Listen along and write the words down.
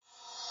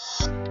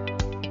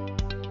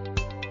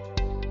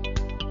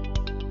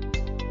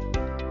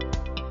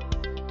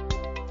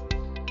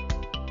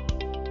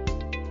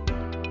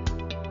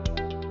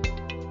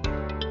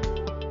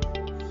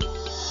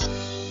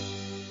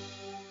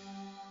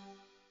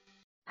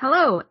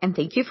Hello, and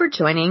thank you for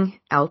joining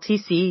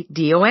LTC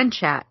DON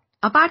Chat,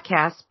 a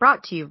podcast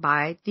brought to you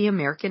by the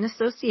American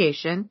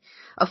Association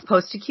of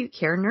Post-Acute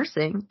Care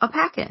Nursing,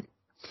 APACN.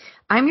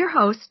 I'm your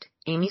host,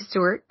 Amy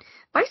Stewart,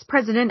 Vice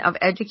President of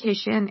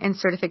Education and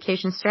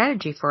Certification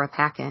Strategy for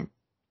APACN.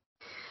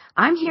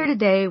 I'm here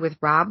today with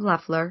Rob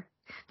Leffler,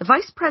 the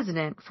Vice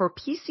President for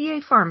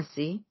PCA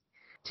Pharmacy,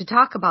 to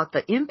talk about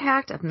the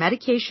impact of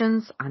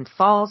medications on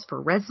falls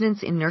for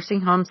residents in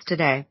nursing homes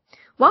today.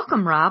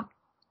 Welcome, Rob.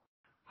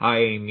 Hi,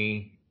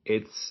 Amy.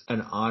 It's an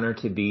honor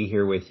to be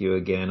here with you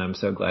again. I'm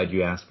so glad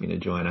you asked me to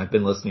join. I've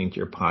been listening to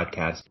your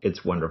podcast.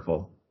 It's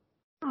wonderful.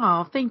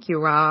 Oh, thank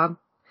you, Rob.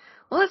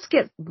 Well, let's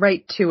get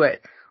right to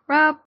it.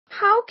 Rob,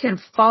 how can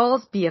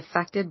falls be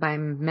affected by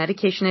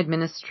medication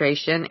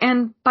administration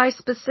and by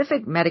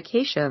specific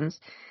medications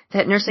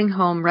that nursing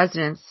home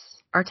residents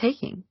are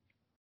taking?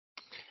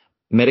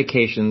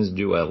 Medications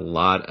do a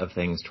lot of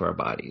things to our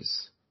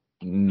bodies.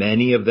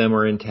 Many of them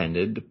are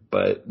intended,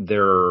 but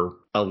there are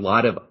a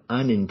lot of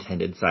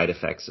unintended side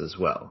effects as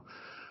well.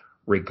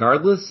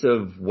 Regardless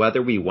of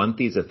whether we want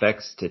these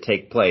effects to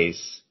take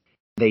place,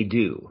 they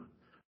do.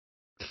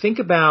 Think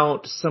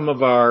about some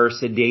of our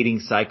sedating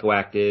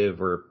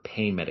psychoactive or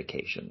pain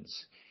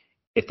medications.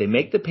 If they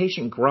make the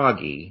patient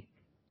groggy,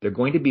 they're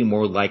going to be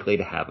more likely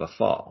to have a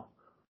fall.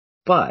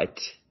 But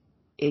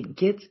it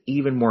gets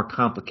even more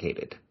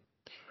complicated.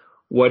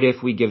 What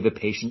if we give the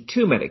patient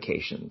two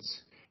medications?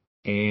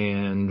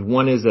 And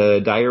one is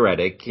a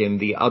diuretic and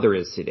the other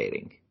is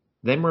sedating.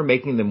 Then we're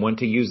making them want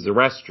to use the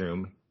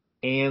restroom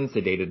and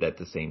sedated at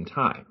the same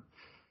time.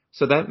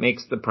 So that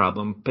makes the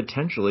problem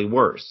potentially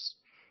worse.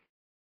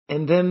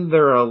 And then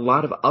there are a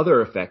lot of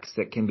other effects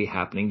that can be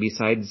happening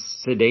besides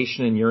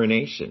sedation and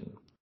urination.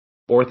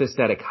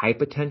 Orthostatic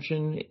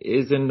hypotension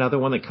is another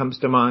one that comes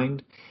to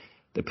mind.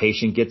 The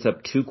patient gets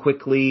up too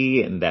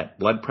quickly and that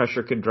blood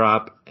pressure could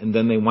drop and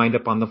then they wind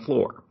up on the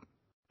floor.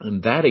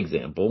 In that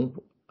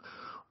example,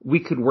 we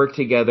could work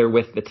together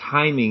with the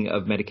timing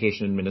of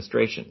medication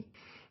administration.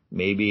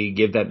 Maybe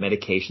give that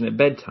medication at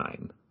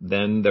bedtime.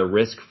 Then the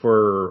risk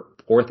for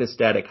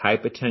orthostatic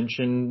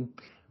hypotension,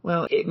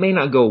 well, it may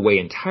not go away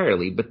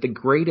entirely, but the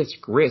greatest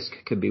risk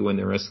could be when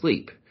they're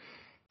asleep.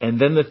 And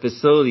then the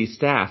facility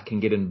staff can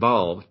get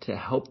involved to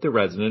help the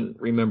resident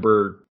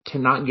remember to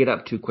not get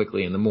up too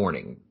quickly in the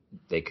morning.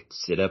 They could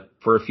sit up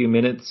for a few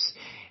minutes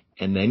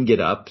and then get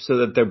up so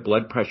that their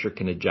blood pressure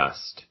can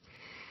adjust.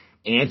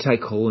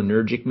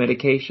 Anticholinergic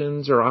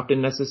medications are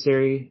often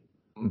necessary,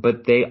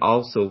 but they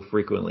also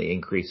frequently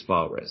increase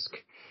fall risk.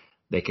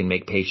 They can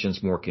make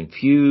patients more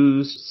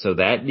confused, so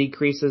that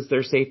decreases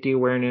their safety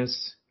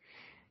awareness.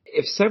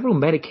 If several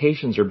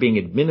medications are being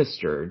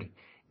administered,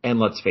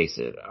 and let's face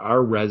it,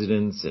 our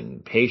residents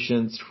and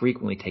patients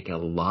frequently take a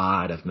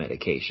lot of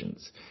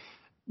medications,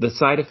 the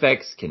side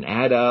effects can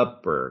add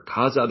up or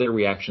cause other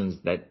reactions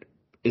that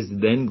is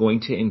then going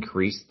to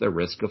increase the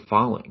risk of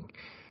falling.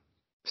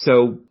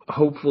 So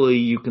hopefully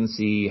you can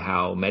see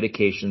how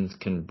medications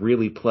can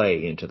really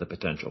play into the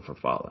potential for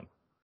falling.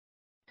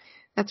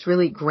 That's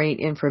really great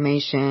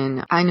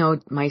information. I know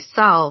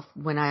myself,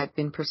 when I've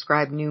been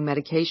prescribed new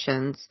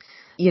medications,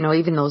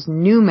 even those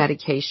new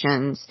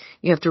medications,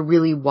 you have to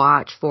really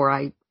watch for.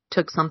 I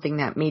took something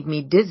that made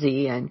me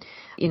dizzy and,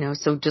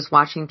 so just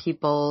watching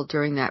people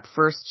during that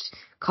first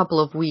couple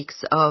of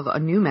weeks of a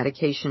new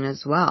medication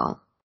as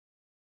well.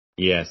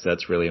 Yes,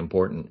 that's really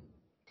important.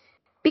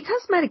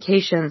 Because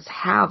medications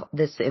have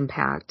this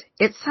impact,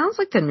 it sounds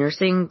like the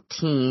nursing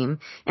team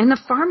and the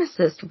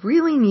pharmacist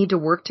really need to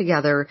work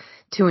together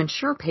to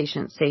ensure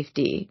patient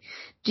safety.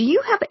 Do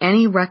you have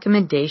any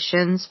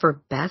recommendations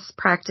for best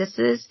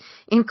practices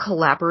in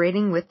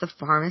collaborating with the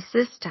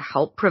pharmacist to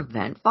help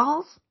prevent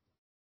falls?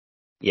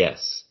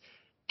 Yes,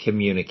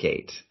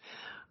 communicate.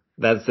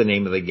 That's the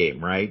name of the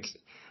game, right?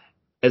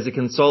 As a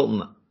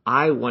consultant,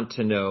 I want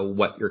to know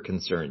what your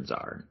concerns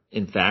are.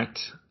 In fact,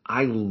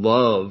 I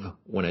love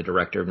when a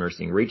director of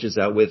nursing reaches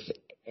out with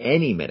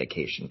any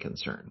medication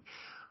concern.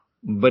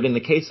 But in the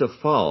case of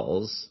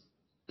falls,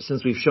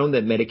 since we've shown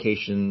that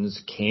medications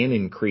can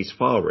increase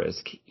fall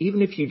risk,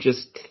 even if you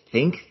just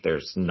think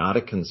there's not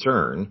a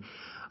concern,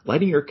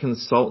 letting your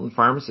consultant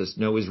pharmacist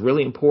know is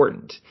really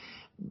important.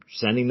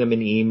 Sending them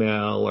an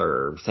email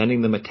or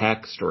sending them a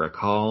text or a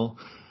call,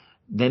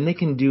 then they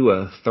can do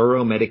a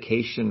thorough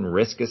medication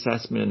risk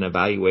assessment and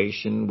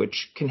evaluation,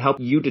 which can help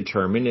you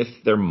determine if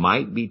there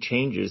might be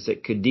changes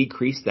that could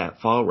decrease that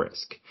fall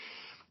risk.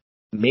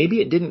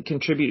 Maybe it didn't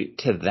contribute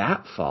to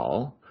that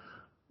fall,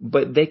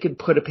 but they could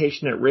put a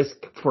patient at risk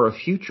for a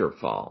future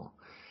fall.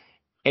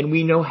 And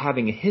we know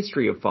having a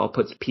history of fall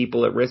puts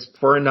people at risk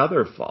for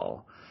another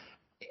fall.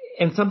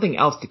 And something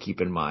else to keep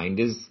in mind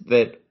is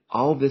that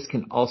all this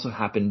can also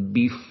happen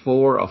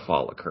before a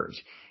fall occurs.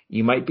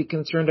 You might be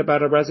concerned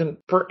about a resident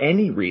for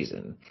any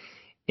reason.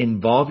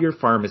 Involve your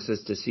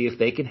pharmacist to see if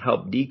they can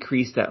help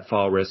decrease that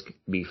fall risk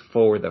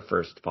before the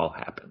first fall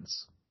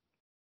happens.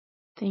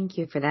 Thank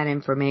you for that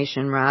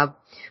information, Rob.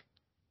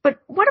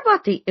 But what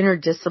about the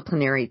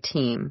interdisciplinary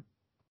team?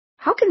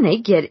 How can they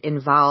get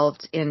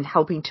involved in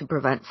helping to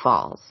prevent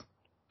falls?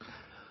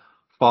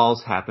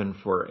 Falls happen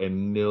for a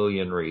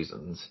million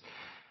reasons.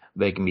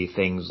 They can be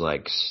things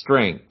like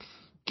strength,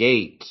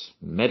 gait,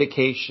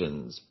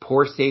 medications,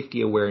 poor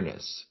safety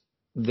awareness.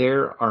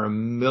 There are a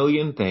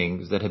million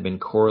things that have been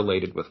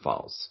correlated with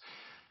falls.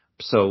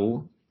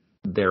 So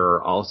there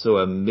are also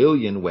a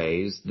million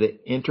ways the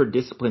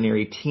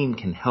interdisciplinary team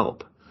can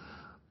help.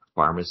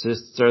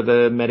 Pharmacists are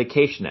the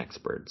medication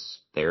experts.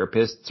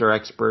 Therapists are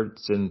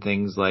experts in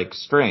things like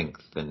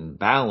strength and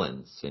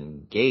balance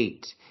and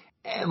gait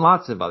and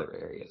lots of other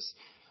areas.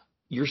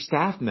 Your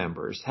staff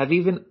members have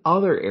even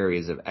other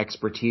areas of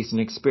expertise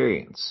and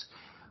experience.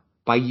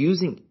 By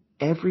using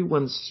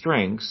everyone's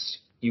strengths,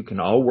 you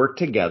can all work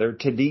together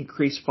to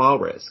decrease fall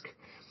risk.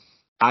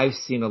 I've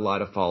seen a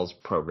lot of falls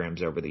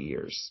programs over the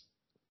years.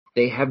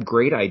 They have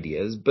great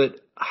ideas, but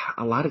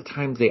a lot of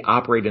times they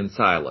operate in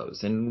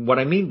silos. And what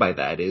I mean by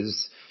that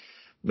is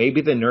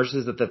maybe the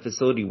nurses at the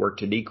facility work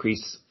to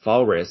decrease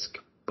fall risk,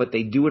 but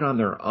they do it on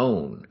their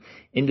own,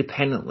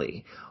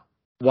 independently.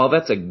 While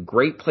that's a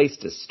great place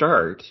to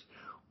start,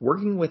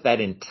 working with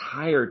that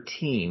entire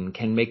team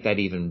can make that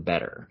even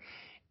better.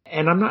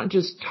 And I'm not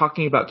just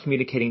talking about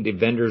communicating to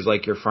vendors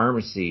like your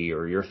pharmacy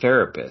or your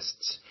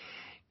therapists.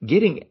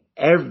 Getting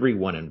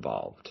everyone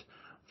involved,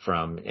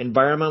 from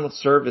environmental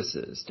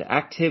services to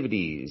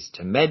activities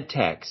to med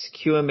techs,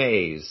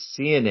 QMAs,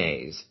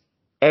 CNAs,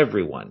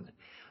 everyone.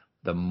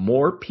 The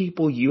more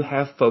people you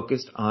have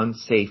focused on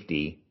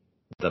safety,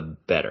 the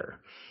better.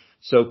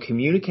 So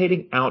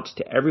communicating out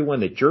to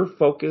everyone that you're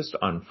focused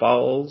on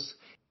falls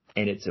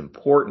and it's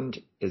important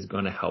is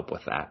going to help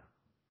with that.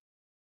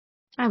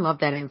 I love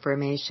that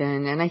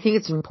information. And I think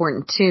it's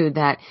important, too,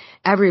 that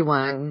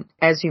everyone,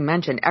 as you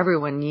mentioned,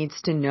 everyone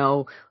needs to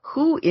know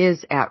who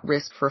is at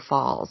risk for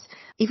falls.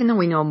 Even though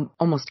we know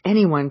almost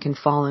anyone can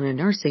fall in a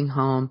nursing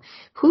home,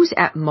 who's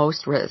at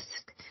most risk?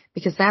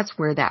 Because that's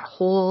where that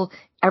whole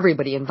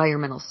everybody,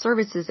 environmental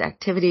services,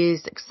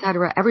 activities,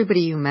 etc.,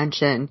 everybody you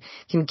mentioned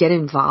can get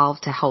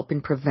involved to help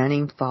in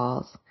preventing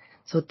falls.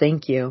 So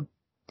thank you.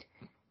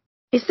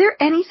 Is there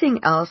anything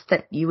else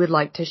that you would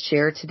like to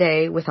share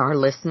today with our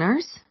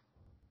listeners?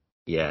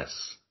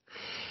 Yes.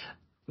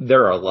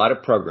 There are a lot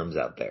of programs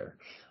out there,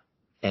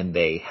 and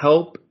they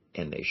help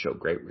and they show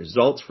great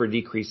results for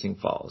decreasing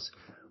falls.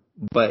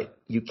 But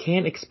you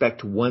can't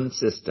expect one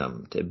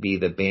system to be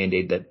the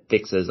Band-Aid that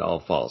fixes all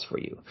falls for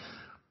you.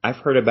 I've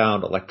heard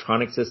about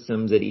electronic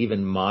systems that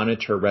even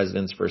monitor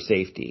residents for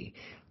safety,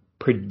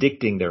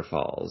 predicting their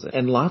falls.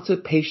 And lots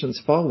of patients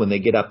fall when they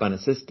get up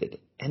unassisted.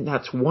 And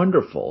that's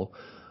wonderful.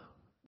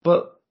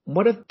 But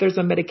what if there's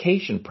a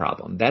medication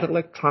problem? That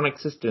electronic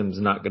system's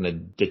not going to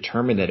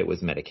determine that it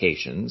was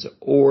medications,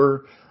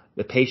 or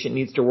the patient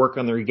needs to work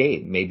on their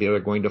gait. Maybe they're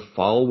going to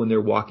fall when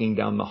they're walking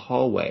down the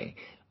hallway.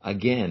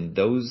 Again,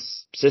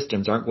 those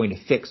systems aren't going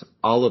to fix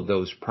all of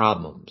those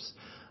problems.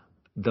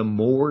 The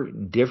more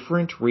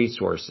different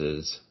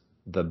resources,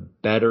 the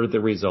better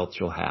the results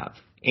you'll have.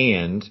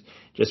 And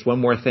just one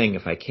more thing,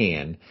 if I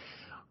can,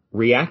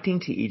 reacting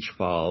to each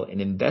fall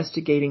and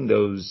investigating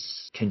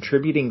those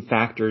contributing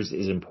factors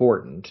is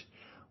important,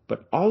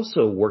 but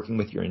also working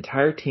with your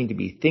entire team to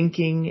be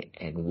thinking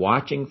and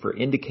watching for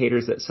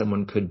indicators that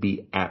someone could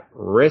be at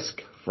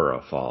risk for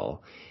a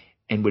fall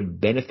and would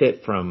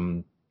benefit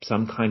from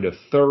some kind of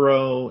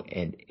thorough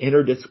and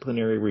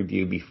interdisciplinary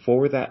review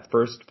before that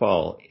first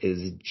fall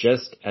is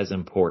just as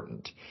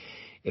important.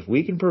 If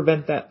we can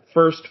prevent that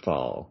first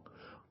fall,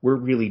 we're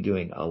really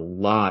doing a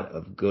lot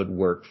of good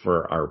work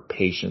for our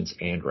patients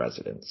and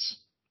residents.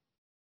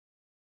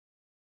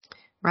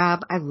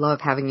 Rob, I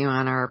love having you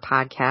on our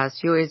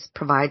podcast. You always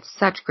provide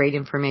such great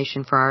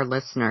information for our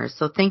listeners.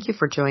 So thank you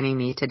for joining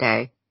me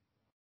today.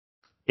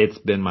 It's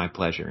been my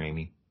pleasure,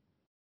 Amy.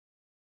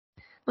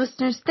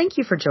 Listeners, thank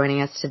you for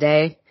joining us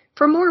today.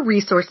 For more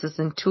resources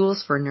and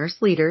tools for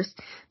nurse leaders,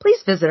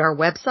 please visit our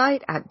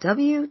website at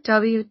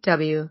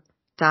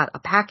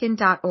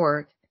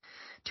www.apakin.org.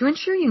 To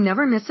ensure you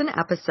never miss an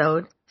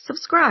episode,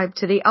 subscribe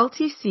to the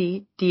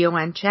LTC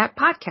DON Chat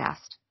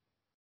podcast.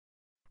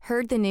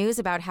 Heard the news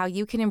about how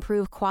you can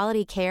improve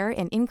quality care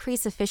and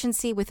increase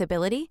efficiency with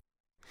Ability?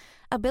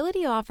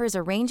 Ability offers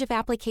a range of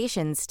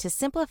applications to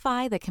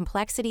simplify the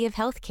complexity of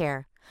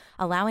healthcare,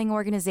 allowing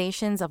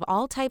organizations of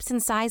all types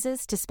and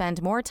sizes to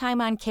spend more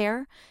time on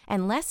care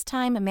and less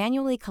time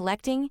manually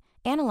collecting,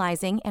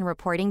 analyzing, and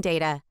reporting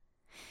data.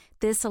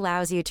 This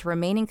allows you to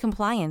remain in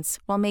compliance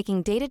while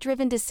making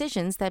data-driven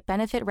decisions that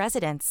benefit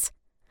residents.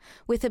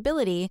 With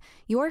Ability,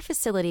 your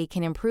facility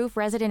can improve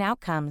resident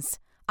outcomes,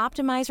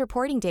 optimize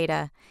reporting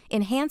data,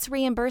 enhance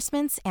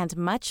reimbursements, and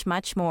much,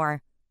 much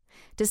more.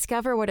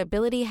 Discover what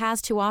Ability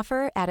has to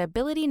offer at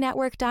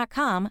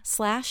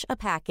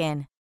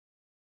abilitynetwork.com/apakin.